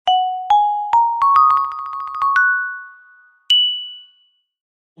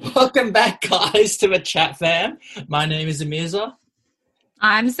Welcome back, guys, to the chat fam. My name is Amirza.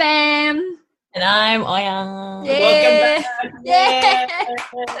 I'm Sam. And I'm Oya. Welcome back. Yeah.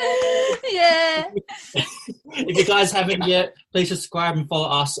 Yeah. If you guys haven't yet, please subscribe and follow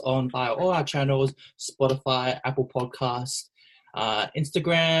us on all our channels, Spotify, Apple Podcasts,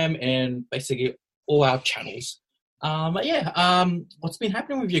 Instagram, and basically all our channels. What's been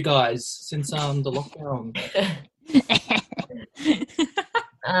happening with you guys since the lockdown?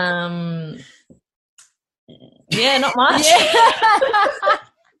 Not much.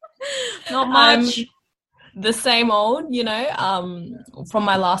 Not much. The same old, from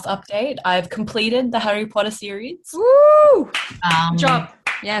my last update, I've completed the Harry Potter series. Woo! Good job.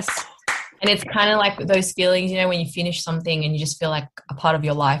 Yes. And it's kind of like those feelings, when you finish something and you just feel like a part of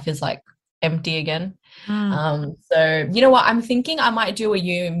your life is like empty again. So you know what? I'm thinking I might do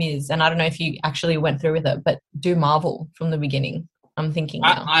a Miz, and I don't know if you actually went through with it, but do Marvel from the beginning. I'm thinking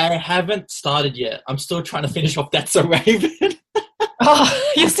now. I haven't started yet. I'm still trying to finish off That's a Raven. Oh,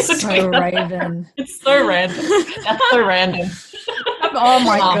 you're still So Raven. It's so random. That's so random. Oh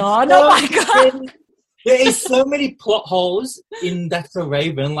my god. Oh my god. There is so many plot holes in That's a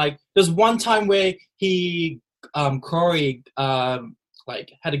Raven. Like, there's one time where Corey,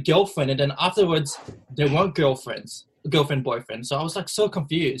 had a girlfriend, and then afterwards they weren't girlfriend, boyfriend. So I was like so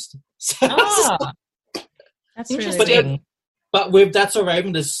confused. That's interesting. really But with That's a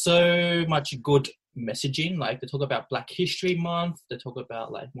Raven, there's so much good messaging. Like, they talk about Black History Month, they talk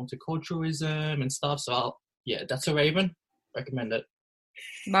about like multiculturalism and stuff. So That's a Raven. Recommend it.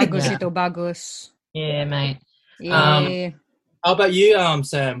 bagus ito, bagus. Yeah, mate. Yeah. How about you,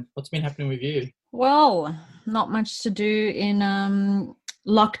 Sam? What's been happening with you? Well, not much to do in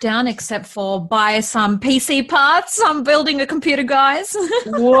lockdown except for buy some PC parts. I'm building a computer, guys.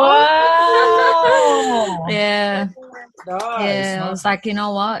 Wow. Yeah. Nice. I was like, you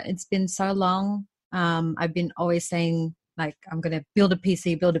know what? It's been so long. I've been always saying, like, I'm going to build a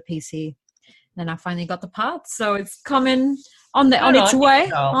PC. Then I finally got the parts. So it's coming on its way.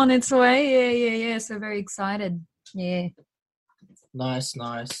 On its way. Yeah. So very excited. Yeah. Nice.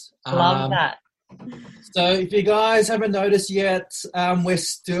 Love that. So if you guys haven't noticed yet, we're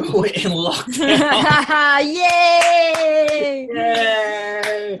still in lockdown. Yay!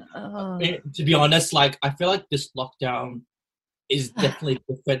 Yay! Oh. To be honest, like, I feel like this lockdown is definitely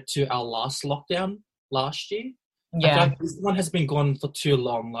different to our last lockdown last year. I feel like this one has been gone for too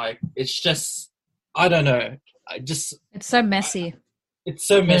long. Like, it's just, I don't know. It's so messy. It's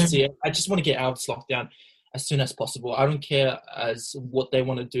so messy. I just want to get out of this lockdown as soon as possible. I don't care as what they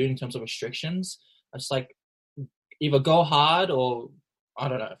want to do in terms of restrictions. I just like either go hard or I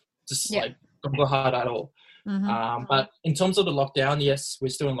don't know, like don't go hard at all. Mm-hmm. But in terms of the lockdown, yes, we're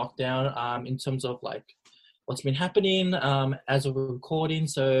still in lockdown. In terms of like what's been happening as of recording,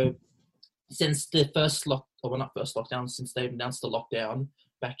 so since the since they've announced the lockdown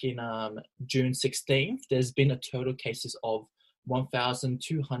back in June 16th, there's been a total cases of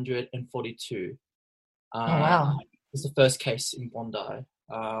 1,242. Wow. It's the first case in Bondi.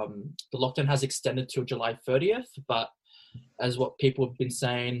 The lockdown has extended till July 30th, but as what people have been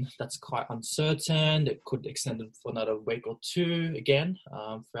saying, that's quite uncertain. It could extend it for another week or two again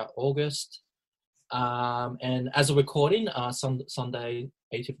throughout August. And as of recording, Sunday,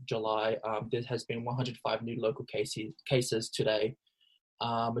 8th of July, there has been 105 new local cases today,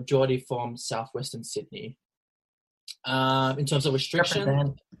 majority from southwestern Sydney. In terms of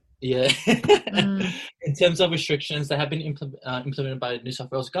restrictions, in terms of restrictions that have been implemented by the New South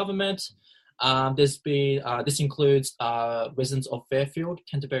Wales government, this includes residents of Fairfield,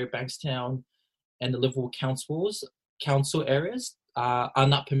 Canterbury, Bankstown, and the Liverpool council areas are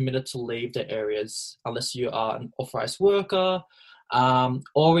not permitted to leave their areas unless you are an authorised worker.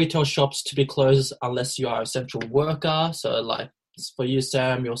 All retail shops to be closed unless you are an essential worker. So, like for you,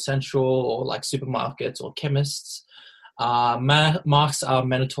 Sam, you're essential, or like supermarkets or chemists. Masks are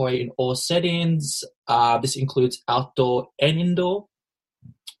mandatory in all settings. This includes outdoor and indoor.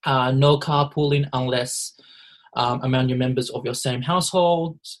 No carpooling unless among your members of your same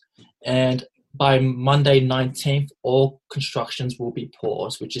household. And by Monday 19th, all constructions will be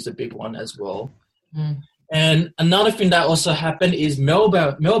paused, which is a big one as well. And another thing that also happened is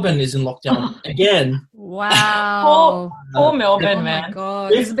Melbourne is in lockdown again. Wow. Poor Melbourne, Oh man. my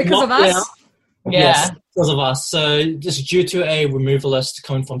god. Is it because of us? Yes, because of us. So just due to a removalist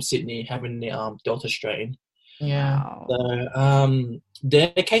coming from Sydney having the Delta strain. Yeah. Wow. So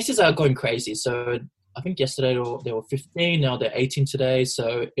their cases are going crazy. So I think yesterday there were 15, now they're 18 today.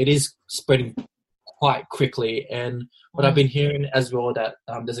 So it is spreading quite quickly. And what I've been hearing as well, that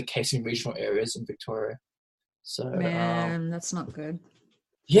there's a case in regional areas in Victoria. So Man, that's not good.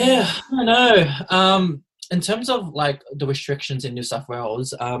 Yeah, I don't know. In terms of like the restrictions in New South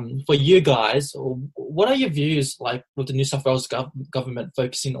Wales, for you guys, what are your views like with the New South Wales government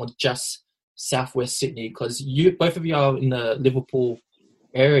focusing on just Southwest Sydney? Because both of you are in the Liverpool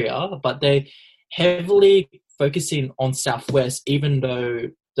area, but they heavily focusing on Southwest, even though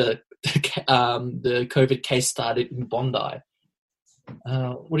the COVID case started in Bondi.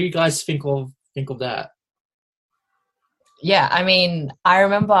 What do you guys think of that? Yeah, I mean, I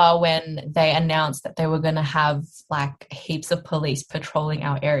remember when they announced that they were going to have like heaps of police patrolling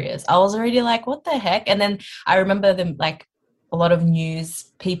our areas. I was already like, what the heck? And then I remember them, like a lot of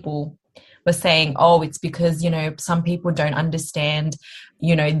news people were saying, oh, it's because, some people don't understand,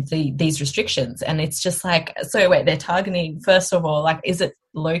 these restrictions. And it's just like, so wait, they're targeting, first of all, like, is it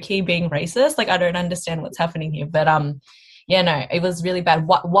low-key being racist? Like, I don't understand what's happening here. But yeah, no, it was really bad.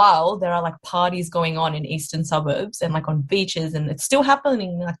 While there are like parties going on in eastern suburbs and like on beaches, and it's still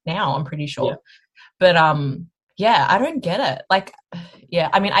happening like now, I'm pretty sure. Yeah. But yeah, I don't get it. Like, yeah,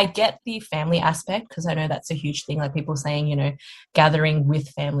 I mean, I get the family aspect because I know that's a huge thing. Like people saying, gathering with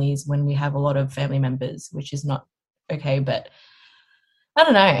families when we have a lot of family members, which is not okay. But I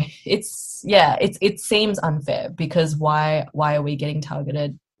don't know. It seems unfair because why are we getting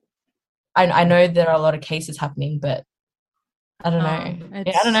targeted? I know there are a lot of cases happening, but I don't know. I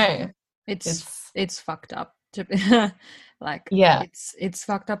don't know. It's fucked up to like, yeah, it's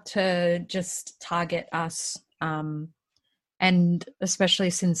fucked up to just target us. And especially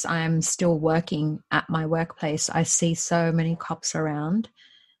since I'm still working at my workplace, I see so many cops around,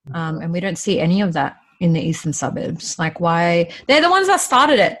 and we don't see any of that in the eastern suburbs. Like, why? They're the ones that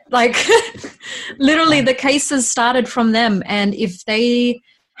started it. Like, literally, the cases started from them. And if they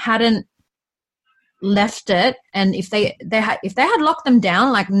hadn't left it, and if they had locked them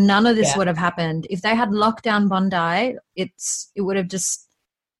down, like none of this would have happened. If they had locked down Bondi, it would have just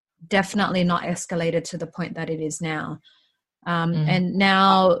definitely not escalated to the point that it is now. And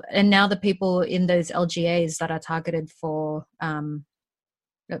now the people in those LGAs that are targeted for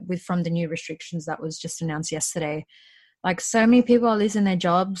from the new restrictions that was just announced yesterday, like so many people are losing their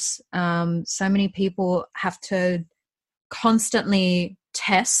jobs. So many people have to constantly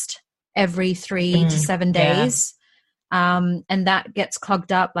test every 3 to 7 days. And that gets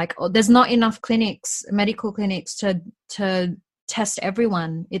clogged up. Like, there's not enough medical clinics to test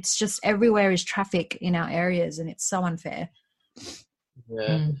everyone. It's just everywhere is traffic in our areas, and it's so unfair.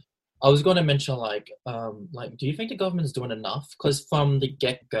 Yeah. I was going to mention like do you think the government's doing enough? Because from the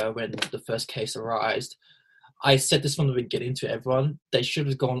get-go, when the first case arose, I said this from the beginning to everyone, they should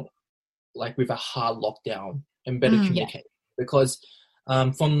have gone like with a hard lockdown and better communicate. Because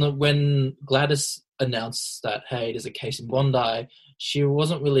when Gladys announced that, hey, there's a case in Bondi, she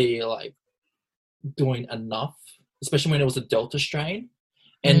wasn't really like doing enough, especially when it was a Delta strain,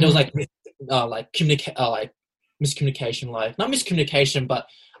 and there was like miscommunication, like not miscommunication, but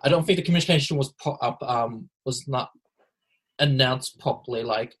I don't think the communication was was not announced properly.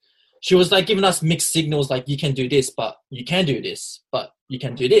 Like she was like giving us mixed signals, like you can do this, but you can do this, but you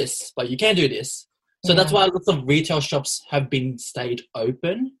can do this, but you can do this. So that's why lots of retail shops have been stayed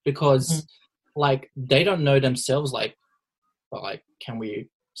open, because like they don't know themselves, like, but like, can we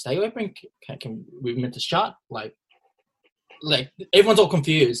stay open? Can we meant to shut? Like everyone's all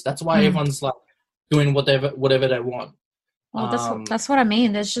confused. That's why everyone's like doing whatever they want. Well, that's what I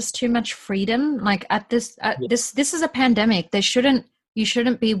mean. There's just too much freedom. Like this is a pandemic. You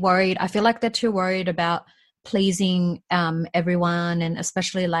shouldn't be worried. I feel like they're too worried about pleasing everyone, and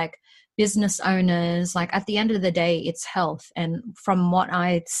especially like business owners. Like at the end of the day, it's health. And from what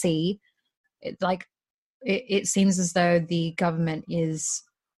I see, it seems as though the government is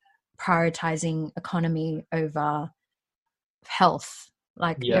prioritizing economy over health.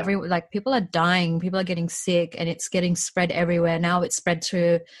 People are dying, people are getting sick, and it's getting spread everywhere. Now it's spread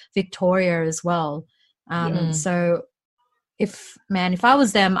to Victoria as well. So if I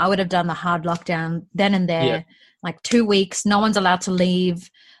was them, I would have done the hard lockdown then and there, like 2 weeks, no one's allowed to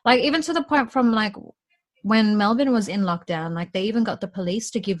leave. Like even to the point from like when Melbourne was in lockdown, like they even got the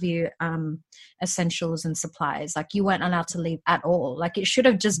police to give you essentials and supplies. Like you weren't allowed to leave at all. Like it should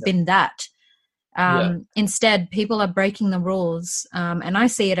have just been that. Instead, people are breaking the rules, and I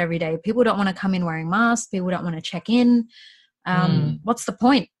see it every day. People don't want to come in wearing masks. People don't want to check in. What's the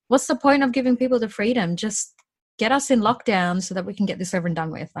point? What's the point of giving people the freedom? Just get us in lockdown so that we can get this over and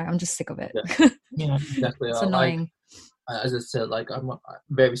done with. Like, I'm just sick of it. Yeah, exactly. It's annoying. As I said, like I'm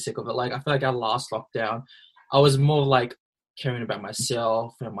very sick of it. Like I feel like our last lockdown, I was more like caring about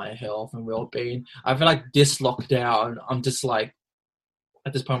myself and my health and well-being. I feel like this lockdown, I'm just like,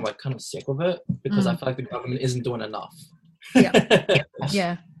 at this point, I'm like kind of sick of it, because I feel like the government isn't doing enough.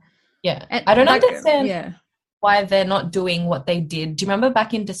 Yeah. And I don't understand why they're not doing what they did. Do you remember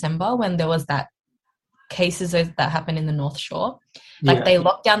back in December when there was that cases that happened in the North Shore? Like they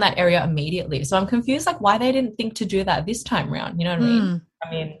locked down that area immediately. So I'm confused, like why they didn't think to do that this time around. You know what I mean?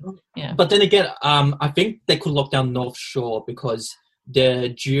 I mean, yeah. But then again, I think they could lock down North Shore because the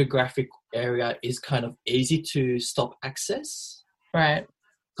geographic area is kind of easy to stop access, right?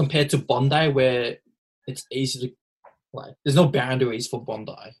 Compared to Bondi, where it's easy to like. There's no boundaries for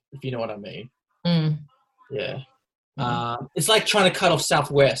Bondi, if you know what I mean. Yeah. It's like trying to cut off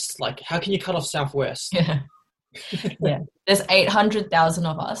Southwest. Like, how can you cut off Southwest? Yeah. There's 800,000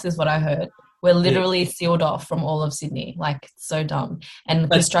 of us, is what I heard. We're literally sealed off from all of Sydney. Like, it's so dumb. And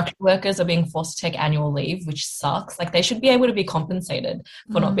construction workers are being forced to take annual leave, which sucks. Like, they should be able to be compensated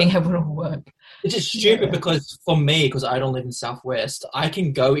for not being able to work. It's just stupid because for me, because I don't live in Southwest, I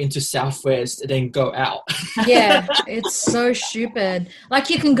can go into Southwest and then go out. Yeah, it's so stupid.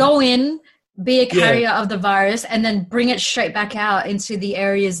 Like, you can go in, be a carrier of the virus, and then bring it straight back out into the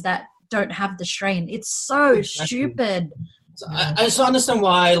areas that don't have the strain. It's so stupid. So I just understand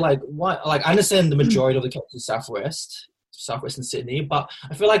why I understand the majority of the cases in Southwest and Sydney, but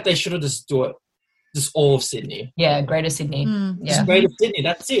I feel like they should have just do it, just all of Sydney. Yeah, Greater Sydney. Just Greater Sydney,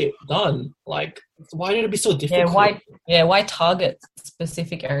 that's it, done. Like, why did it be so difficult? Why target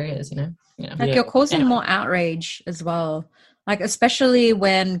specific areas, you know? Like, you're causing more outrage as well. Like, especially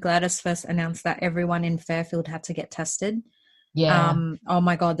when Gladys first announced that everyone in Fairfield had to get tested. Yeah. Oh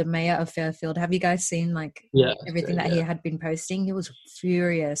my God, the mayor of Fairfield. Have you guys seen everything that he had been posting? He was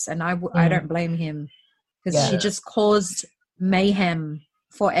furious, and I don't blame him because he just caused mayhem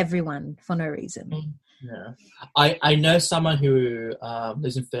for everyone for no reason. Yeah, I know someone who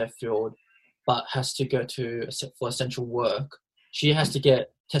lives in Fairfield, but has to go for essential work. She has to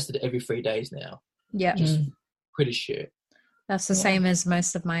get tested every 3 days now. Yeah, just pretty shit. That's the same as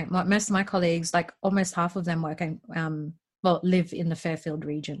most of my colleagues. Like almost half of them working. Live in the Fairfield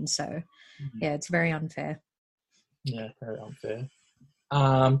region. So, it's very unfair. Yeah, very unfair.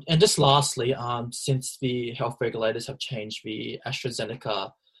 And just lastly, since the health regulators have changed the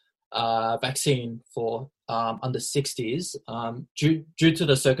AstraZeneca vaccine for under 60s, due to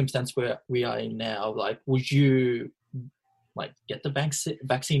the circumstance where we are in now, like, would you get the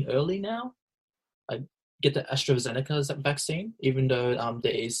vaccine early now? Like, get the AstraZeneca vaccine, even though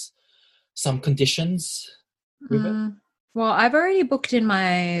there is some conditions with it? Well, I've already booked in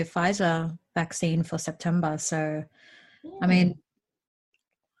my Pfizer vaccine for September. So, I mean,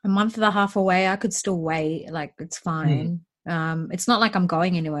 a month and a half away, I could still wait. Like, it's fine. It's not like I'm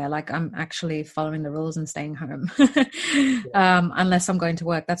going anywhere. Like, I'm actually following the rules and staying home. Unless I'm going to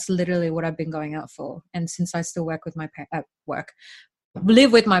work. That's literally what I've been going out for. And since I still work with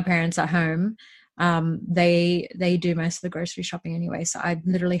live with my parents at home, they do most of the grocery shopping anyway, so I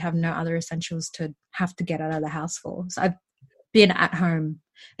literally have no other essentials to have to get out of the house for. So I've been at home.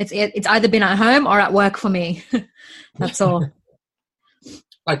 It's either been at home or at work for me. That's all.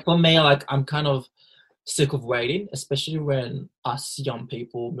 Like, for me, like, I'm kind of sick of waiting, especially when us young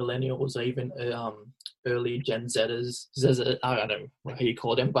people, millennials, or even early Gen Zers, I don't know how you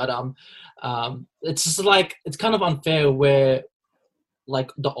call them, but it's just like, it's kind of unfair where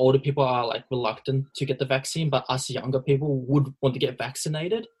like the older people are like reluctant to get the vaccine, but us younger people would want to get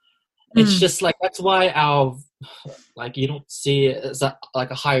vaccinated. It's just like, that's why you don't see it as a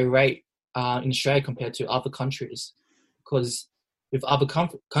higher rate in Australia compared to other countries. Because with other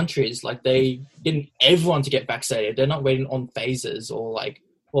countries, like, they getting everyone to get vaccinated. They're not waiting on phases or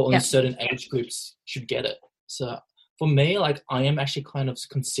only certain age groups should get it. So for me, like, I am actually kind of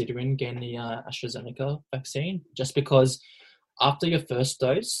considering getting the AstraZeneca vaccine, just because after your first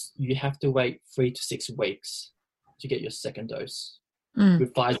dose, you have to wait 3 to 6 weeks to get your second dose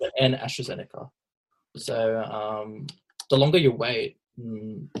with Pfizer and AstraZeneca. So the longer you wait,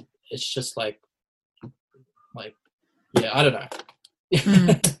 it's just I don't know.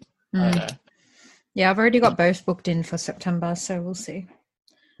 I don't know. Yeah, I've already got both booked in for September, so we'll see.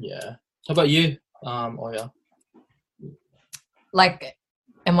 Yeah. How about you, Oya? Like,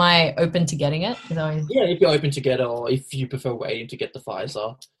 am I open to getting it? Yeah, if you're open to get it, or if you prefer waiting to get the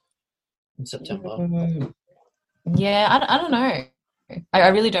Pfizer in September. Yeah, I don't know. I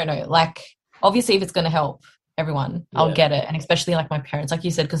really don't know. Like, obviously, if it's going to help everyone, I'll get it. And especially, like, my parents, like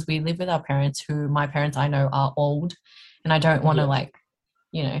you said, because we live with our parents my parents I know are old, and I don't want to,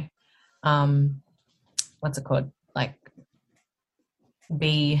 what's it called? Like,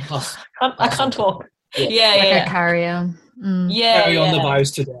 I can't talk. Yeah. A carrier. Carry on the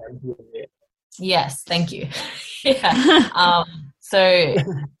virus today. Yes, thank you. So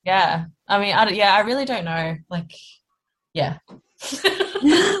yeah, I mean, I really don't know. Like, Yeah.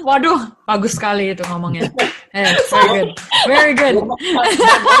 Waduh, bagus sekali itu ngomongnya. Very good.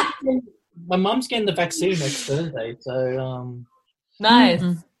 My mom's getting the vaccine next Thursday, so nice.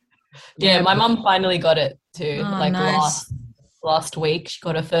 Mm-hmm. Yeah, my mom finally got it too. Nice. last week, she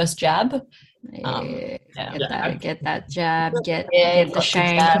got her first jab. Get that jab. Get the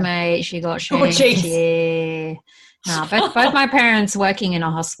shank, mate. She got shanked. Yeah. No, both my parents working in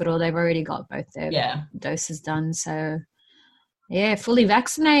a hospital. They've already got both their doses done. So, yeah, fully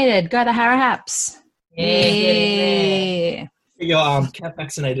vaccinated. Go to Harrahaps. Yeah. Your cat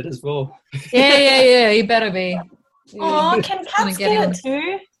vaccinated as well. Yeah. You better be. Oh, can cats get it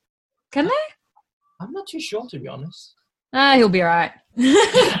too? Can they? I'm not too sure, to be honest. He'll be all right. He'll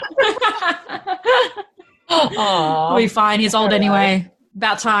be fine. He's old anyway.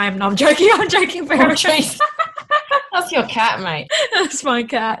 About time. No, I'm joking. Very That's your cat, mate. That's my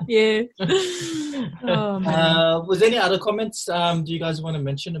cat. Yeah. Was there any other comments do you guys want to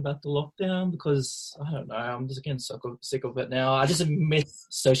mention about the lockdown? Because I don't know, I'm just getting sick of it now. I just miss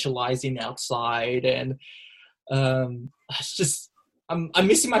socializing outside, and it's just I'm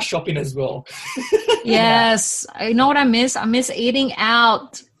missing my shopping as well. Yes, you know what I miss? I miss eating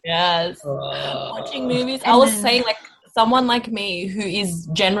out. Yes, watching movies. I was saying, like, someone like me who is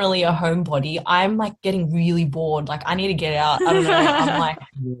generally a homebody, I'm like getting really bored. Like, I need to get out. I don't know. I'm like,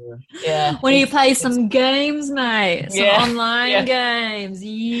 When you play some games, mate, some online games.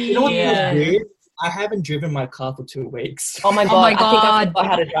 You know what feels weird? I haven't driven my car for 2 weeks. Oh my god! I think I forgot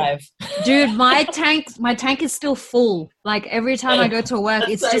how to drive. Dude, my tank is still full. Like, every time I go to work,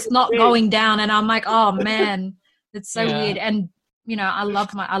 it's just not going down, and I'm like, oh man, it's so weird. And you know, I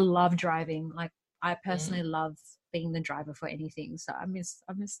love driving. Like, I personally love being the driver for anything. So I miss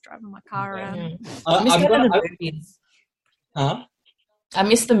driving my car around. I miss the movies. Huh? I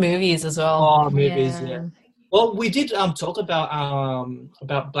miss the movies as well. Oh, movies, yeah. Well, we did talk about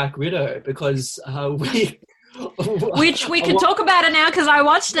Black Widow, because which we can talk about it now because I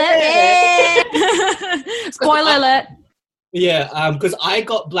watched it. Spoiler alert. Yeah, because I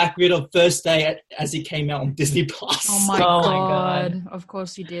got Black Widow first day as it came out on Disney Plus. Oh my god! Of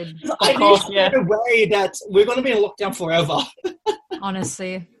course you did. I knew straight away that we're going to be in lockdown forever.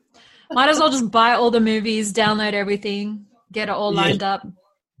 Honestly, might as well just buy all the movies, download everything, get it all lined up.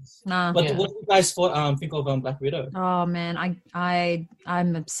 Nah. But what do you guys think of Black Widow? Oh man,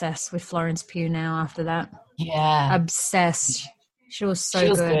 I'm obsessed with Florence Pugh now. After that, obsessed. She was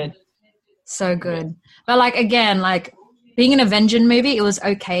so good. So good. But like, again, like, being an Avengers movie, it was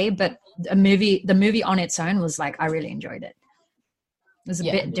okay, but the movie on its own was like, I really enjoyed it. It was a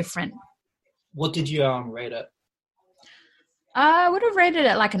bit different. What did you rate it? I would have rated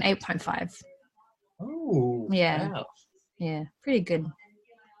it like an 8.5. Oh, yeah, wow. Yeah, pretty good.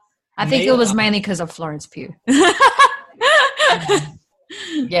 I think it was mainly because of Florence Pugh.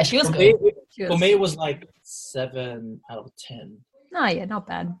 Yeah, she was good. For me, it was like 7 out of 10. Oh yeah, not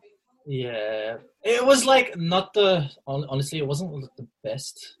bad. Yeah, it was like honestly, it wasn't like the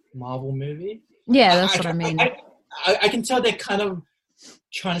best Marvel movie. Yeah, that's what I mean. I can tell they're kind of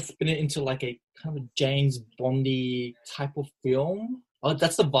trying to spin it into like a kind of James Bondy type of film. Oh,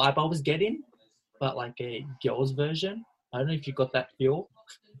 that's the vibe I was getting, but like a girl's version. I don't know if you got that feel,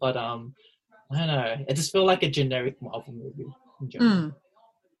 but I don't know. It just felt like a generic Marvel movie in general.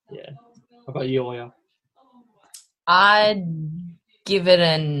 Yeah. How about you, Oya? I'd give it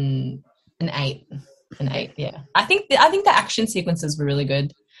an 8. An 8, yeah. I think the action sequences were really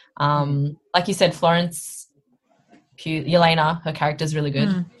good. Like you said, Florence Pugh, Yelena, her character's really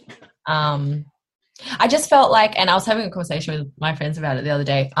good. I just felt like, and I was having a conversation with my friends about it the other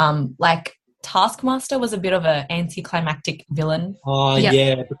day, like, Taskmaster was a bit of an anticlimactic villain. Oh,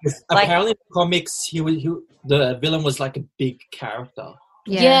 yeah, because like, apparently in the comics, the villain was like a big character.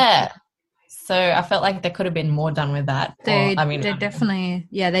 Yeah. So I felt like there could have been more done with that. They definitely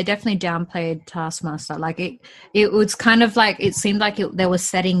downplayed Taskmaster. Like, it was kind of like, it seemed like they were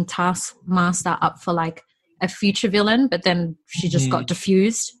setting Taskmaster up for like a future villain, but then she just got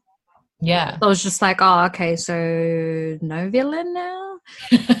diffused. Yeah. So I was just like, oh, okay, so no villain now?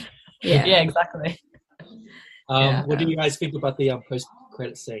 Yeah, exactly. What do you guys think about the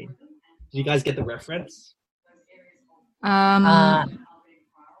post-credit scene? Did you guys get the reference?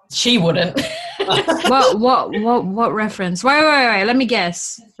 She wouldn't. What reference? Wait. Let me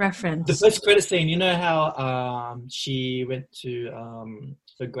guess. Reference. The post-credit scene. You know how she went to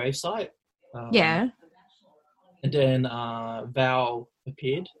the gravesite? Yeah. And then Val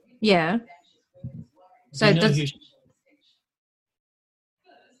appeared. Yeah. So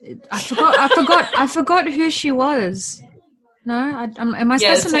I forgot who she was. No, am I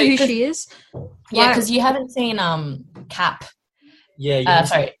supposed to know who she is? Yeah, because you haven't seen Cap. Yeah.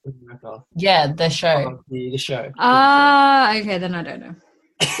 Sorry. Yeah, the show. The show. Okay, then I don't know.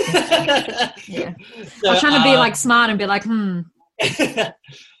 Yeah. So, I was trying to be like smart and be like,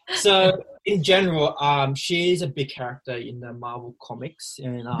 So in general, she's a big character in the Marvel comics,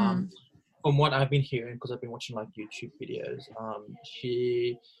 and from what I've been hearing, because I've been watching like YouTube videos,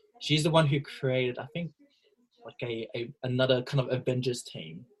 she's the one who created, I think, like another kind of Avengers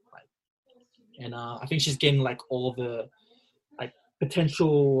team, like, and I think she's getting like all the like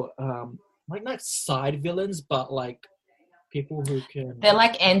potential like not side villains, but like people who can. They're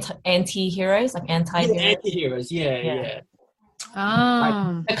like anti-heroes, like anti-heroes. Anti-heroes, yeah.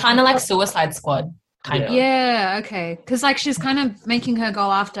 They're kind of like Suicide Squad, kind of. Yeah, okay. Because like she's kind of making her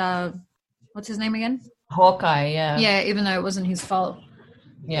go after, what's his name again? Hawkeye, yeah. Yeah, even though it wasn't his fault.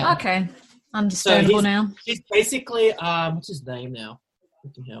 Yeah. Okay, understandable now. He's basically, what's his name now?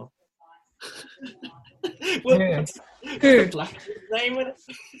 What the hell? Who? Black name with it?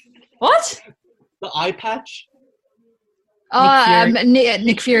 What? The eye patch. Oh,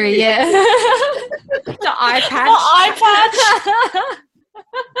 Nick Fury, yeah. The eye patch. The eye patch.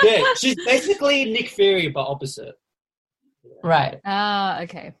 Yeah, she's basically Nick Fury, but opposite. Right.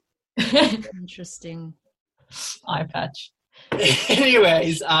 Okay. Interesting. Eye patch. Anyways,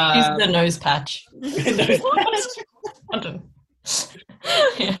 he's the nose patch.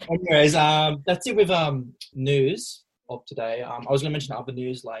 Anyways, that's it with news of today. I was going to mention other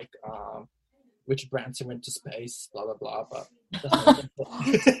news like Richard Branson went to space, blah blah blah, but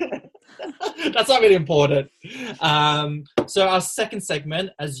that's not really important. So our second segment,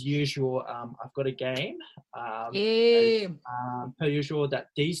 as usual, I've got a game. Per usual,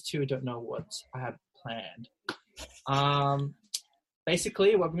 that these two don't know what I have planned.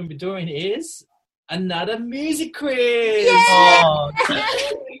 Basically, what we're going to be doing is another music quiz. Yeah!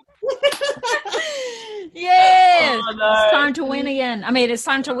 Yeah! Oh, no. It's time to win again. I mean, it's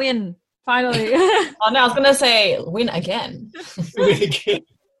time to win. Finally. Oh no, I was gonna say win again. Win again.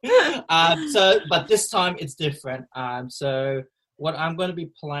 But this time it's different. So what I'm going to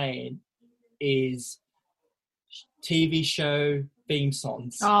be playing is TV show theme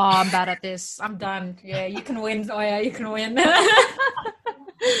songs. Oh, I'm bad at this. I'm done. Yeah, you can win. Oh yeah, you can win.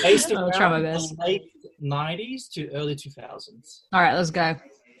 Based around the late 90s to early 2000s. All right, let's go.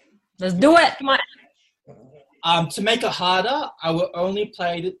 Let's do it. Come on. To make it harder, I will only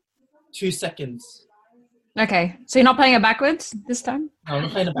play 2 seconds. Okay, so you're not playing it backwards this time? No, I'm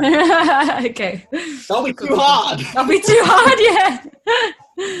not playing it backwards. Okay. That'll be too hard. That'll be too hard, yeah.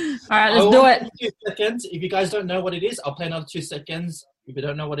 All right, let's do it. 2 seconds. If you guys don't know what it is, I'll play another 2 seconds. If you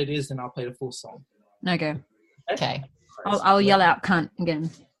don't know what it is, then I'll play the full song. Okay. Okay. I'll yell out cunt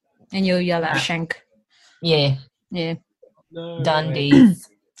again. And you'll yell out shank. Yeah. Yeah. No, Dundees.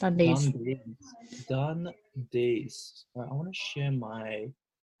 Dundees. Right, I want to share my...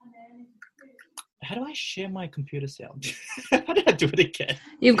 How do I share my computer sound? How do I do it again?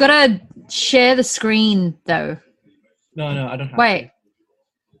 You've got to share the screen, though. No, I don't have Wait.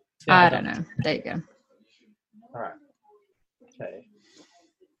 to. Yeah, I don't know. There you go. All right. Okay.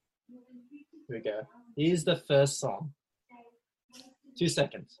 Here we go. Here's the first song. 2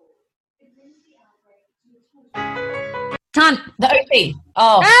 seconds. Cunt. The OC.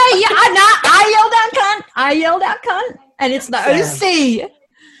 Oh. Hey, yeah, I yelled out cunt. And it's the OC.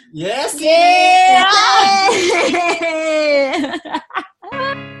 Yes. Yeah.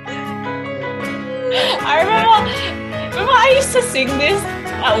 I remember I used to sing this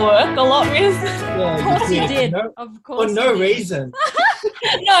at work a lot, Miss. Yeah, of course you did. No, of course. For no reason.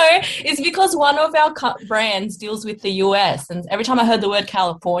 No, it's because one of our brands deals with the US, and every time I heard the word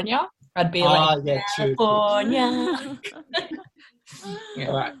California, I'd be like, yeah, California. Yeah.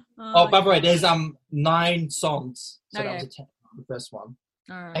 All right. Oh, by the way, there's 9 songs. So that was the first one.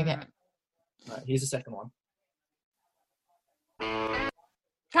 All right. Okay. All right, here's the second one.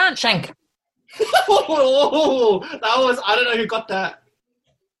 Cunt. Shank. Oh, that was, I don't know who got that.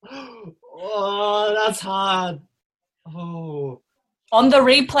 Oh, that's hard. Oh. On the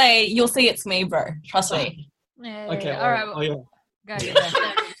replay, you'll see it's me, bro. Trust me. Yeah, okay. All right. Oh, yeah. Go.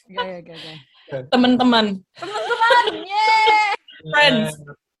 Teman-teman. Yeah. Friends.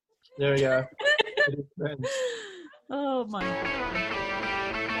 There we go. Friends. Oh my God.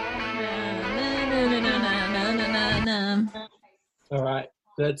 All right.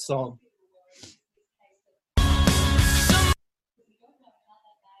 Third song.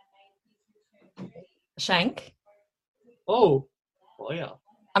 Shank. Oh yeah.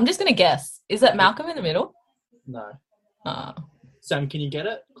 I'm just gonna guess. Is it Malcolm in the Middle? No. Oh. Sam, can you get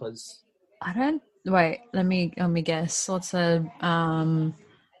it? Because I don't. Wait. Let me guess. What's a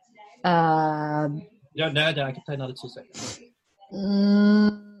You don't know? Then I can play another 2 seconds.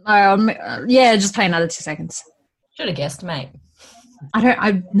 Yeah, just play another 2 seconds. Should have guessed, mate.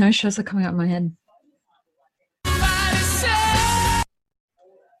 No shows are coming up in my head.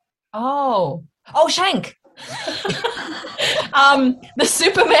 Oh, Shank. The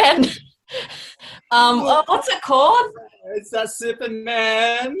Superman. What's it called? It's that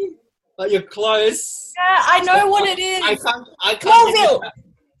Superman. But you're close. Yeah, I know what it is. I can't. Smallville.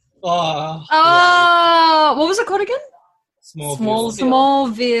 What was it called again?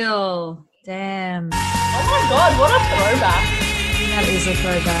 Smallville. Damn. Oh my god, what a throwback. That is a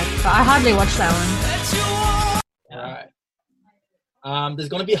throwback. But I hardly watched that one. Alright. There's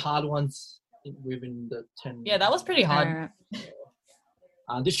gonna be hard ones within the 10. Yeah, that was pretty hard.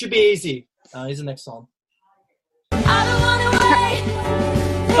 This should be easy. Here's the next song.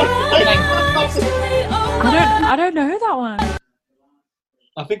 I don't know that one.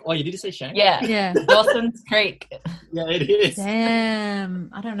 I think. Oh, you did say Shank? Yeah. Dawson's Creek. Yeah, it is. Damn,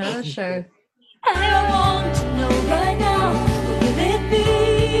 I don't know the show. I want to know right now, will it be?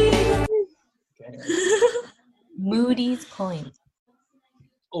 Okay. Moody's Point.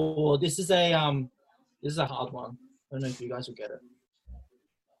 Oh, this is a hard one. I don't know if you guys will get it.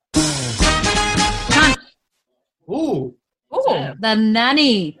 Ooh. The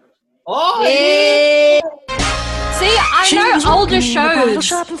Nanny. Oh, yeah. See, I know older shows.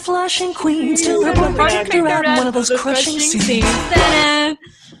 Shop and Flushing Queens to one of those crushing scenes.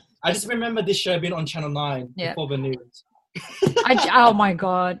 I just remember this show being on Channel 9 before the news. Oh my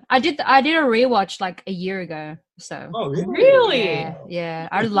god, I did a rewatch like a year ago. So. Oh really? Yeah.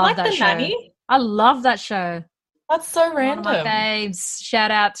 I love that show. Nanny? I love that show. That's so random. One of my faves.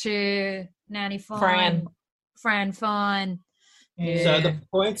 Shout out to Nanny Fran Fine. Yeah. So the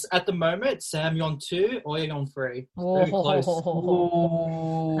points at the moment, Sam, you're on 2 or you're on 3. Very close.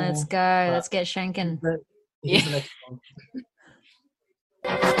 Let's go. Let's get shanking. Here's the next one.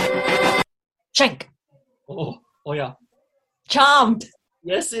 Shank. Oh yeah. Charmed.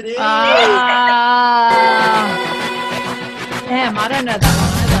 Yes, it is. Damn, I don't know that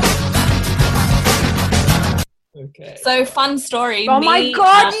one either. Okay. So, fun story. Oh my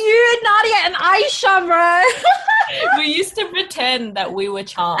god, you, Nadia, and Aisha, bro. We used to pretend that we were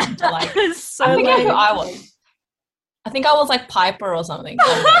charmed. Like, so I forget who I was. I think I was like Piper or something.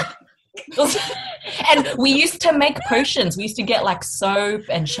 And we used to make potions. We used to get like soap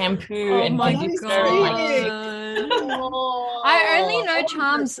and shampoo and my god. I only know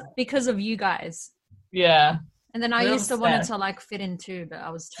charms because of you guys. Yeah. And then I used to want to like fit in too, but I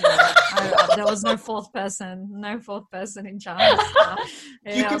was too. There was no fourth person in charms.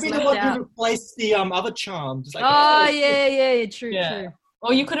 You could be the one who replaced the other charms. Like, true.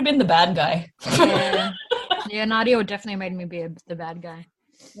 Or you could have been the bad guy. Yeah, Nadia definitely made me be the bad guy.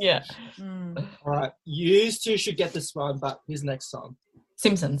 Yeah. All right, you two should get this one, but here's the next song.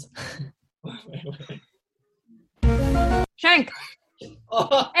 Simpsons. Shank.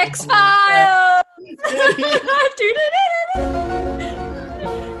 X-Files.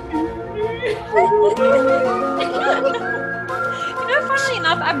 Funnily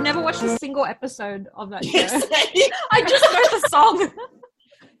enough, I've never watched a single episode of that show. I just know the song.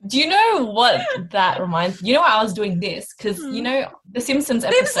 Do you know what that reminds? You know why I was doing this? Because you know the Simpsons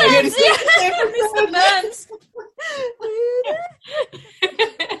episode. Mr. Burns.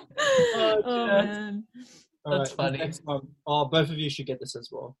 Oh man, that's funny. Next one. Oh, both of you should get this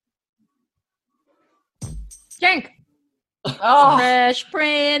as well. Shank. Fresh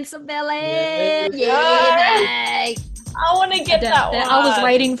Prince of Bel-Air. Yeah. I want to get that one. I was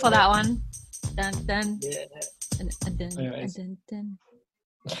waiting for that one. Dun dun. Yeah. Dun, dun.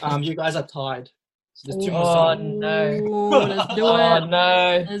 You guys are tied. So there's 2 more Oh songs. no! Let's do it. Oh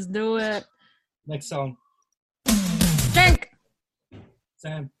no! Let's do it. Next song. Shank. You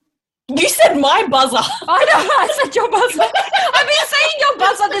Sam. said my buzzer. I know. I said your buzzer. I've been saying your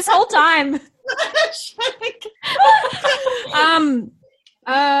buzzer this whole time.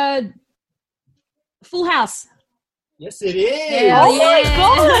 Full House. Yes, it is. Yeah, Oh my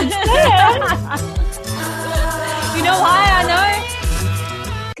god! You know why I know?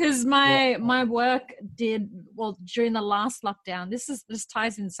 Because my work did during the last lockdown. This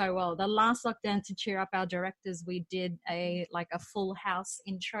ties in so well. The last lockdown, to cheer up our directors, we did a Full House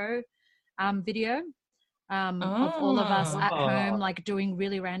intro video of all of us at home, like doing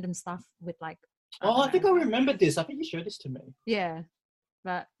really random stuff with like. I think I remember this. I think you showed this to me. Yeah,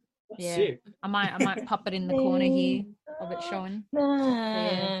 but That's yeah, sick. I might pop it in the corner here of it showing.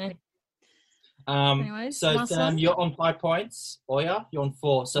 Yeah. Anyways, So Sam, you're on 5 points. Oya, you're on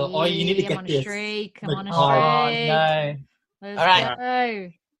 4. So you need to get this. I'm on a streak. Oh no! Let's All right.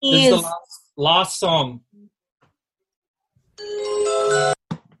 go. This is the Last song.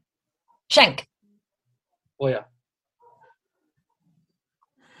 Shank. Oh yeah.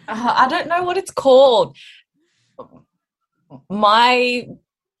 I don't know what it's called. My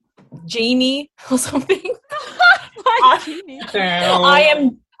Genie or something. My genie.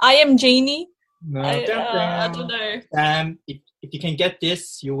 I am Genie. No, I don't know. If you can get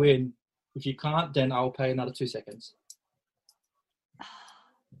this, you win. If you can't, then I'll play another 2 seconds.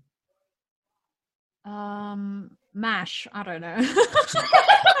 Mash. I don't know.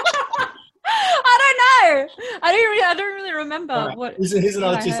 I don't know. I don't really remember All right, what. Here's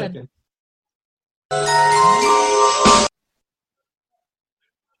another I 2 heard. seconds.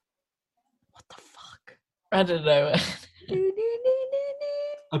 What the fuck? I don't know.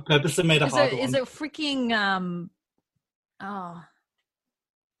 I purposely made a hard one. Is it freaking oh.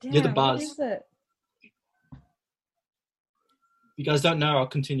 Damn, You're the what buzz. is it? If you guys don't know, I'll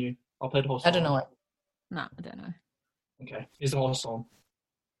continue. I'll play the whole song. I don't know it. No, I don't know. Okay, here's the whole song.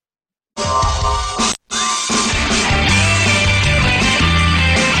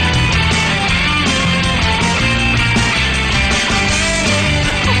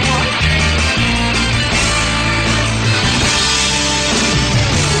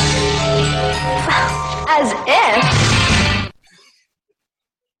 As if.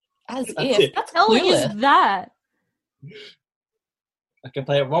 As That's if. it. That's Hell is clueless. that? I can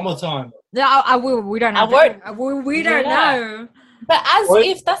play it one more time. No, we don't know. I won't. We don't Yeah. know. But as What?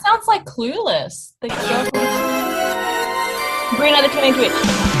 if, that sounds like Clueless. The girl from Sabrina the Teenage Witch.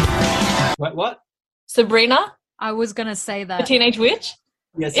 Wait, what? Sabrina I was gonna say the that. Teenage Witch?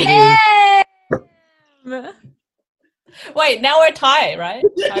 Yes, it is. Yeah, Wait, now we're tied, right?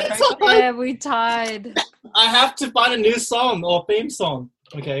 yeah, we tied. I have to find a new song or theme song.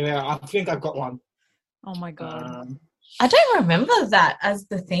 Okay, yeah, I think I've got one. Oh my god, I don't remember that as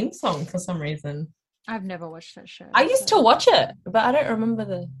the theme song for some reason. I've never watched that show. I used to watch it, but I don't remember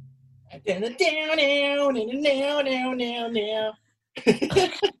the... Okay,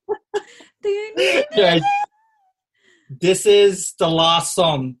 this is the last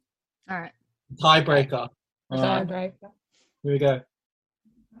song. All right. Tiebreaker. All right, Right. here we go.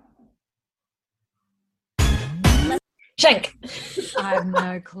 Shank. I have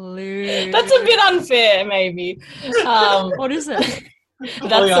no clue. That's a bit unfair, maybe. What is it? That's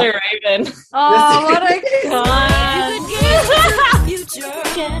Oh, yeah. So Raven. Oh, what a god!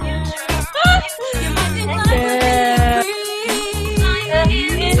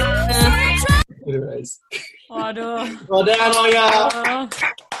 Anyways. Aduh. Well done, Oya. Oh,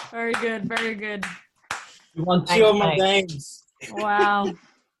 very good, very good. You won 2 of my Thanks. games. Wow.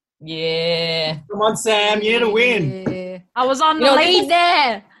 Yeah. Come on, Sam. You need to win. Yeah. I was on the You know, lead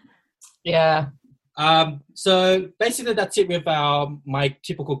there. Yeah. So basically that's it with my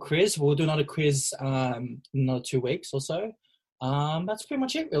typical quiz. We'll do another quiz in another 2 weeks or so. That's pretty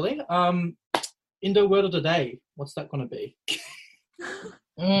much it, really. In the word of the day, what's that going to be?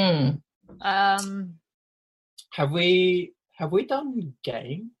 Have we done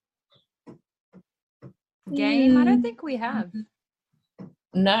game? Game? I don't think we have.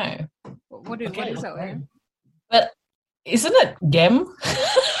 No. What is Okay, that? okay. But isn't it Gem?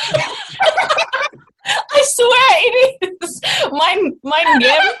 I swear it is. Mine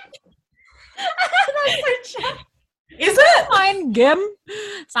Gem. Is it? Main game?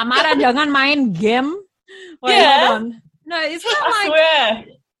 Samara jangan main game. Wait, Yeah. hold on. No, it's not I like swear.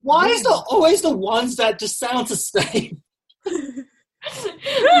 Why is it always the ones that just sound the same?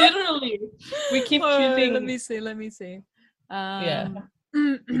 Literally. We keep choosing. Let me see. Yeah.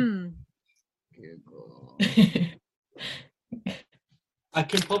 Google. I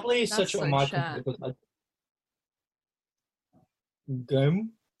can probably That's search it on so my chat. computer.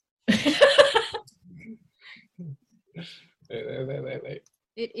 Game? Wait.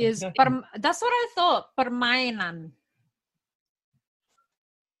 It is. Okay. That's what I thought. Permainan.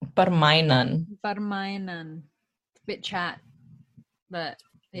 Permainan. Bit chat, but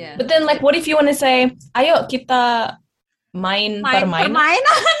yeah. But then, like, what if you want to say, "Ayo kita main permainan"?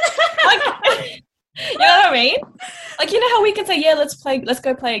 Like, you know what I mean? Like, you know how we can say, "Yeah, let's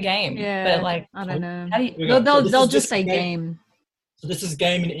go play a game." Yeah. But like, I don't know. how do you? Here we go. So this They'll is just say game. game. So this is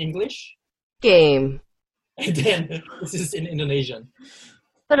game in English, Game. and then this is in Indonesian.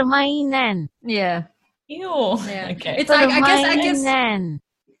 Permainan. Yeah. Ew. Yeah. Okay. It's like I guess. Permainan.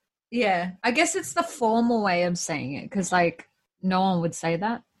 Yeah. I guess it's the formal way of saying it because like no one would say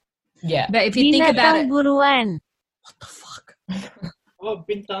that. Yeah. But if you think about it, Binatang buruan. what the fuck? Oh,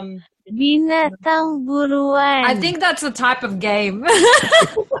 bintang. Binatang buruan. I think that's a type of game.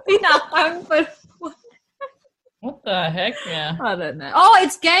 Binatang, but What the heck? Yeah. I don't know. Oh,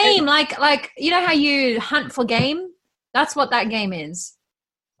 it's game. Like you know how you hunt for game? That's what that game is.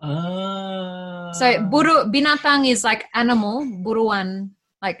 So binatang is like animal, buruan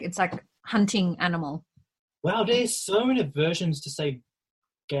like it's like hunting animal. Wow, there's so many versions to say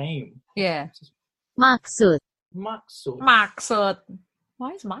game. Yeah. Maksud. Maksud.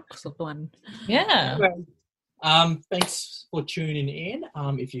 Why is maksud one? Yeah. Thanks for tuning in.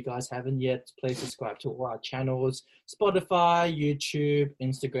 If you guys haven't yet, please subscribe to all our channels: Spotify, YouTube,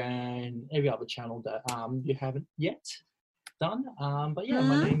 Instagram, every other channel that you haven't yet done. But yeah,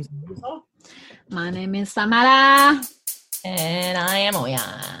 my name's Lisa. My name is Samara. And I am Oya.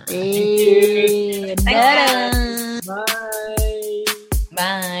 Thank you.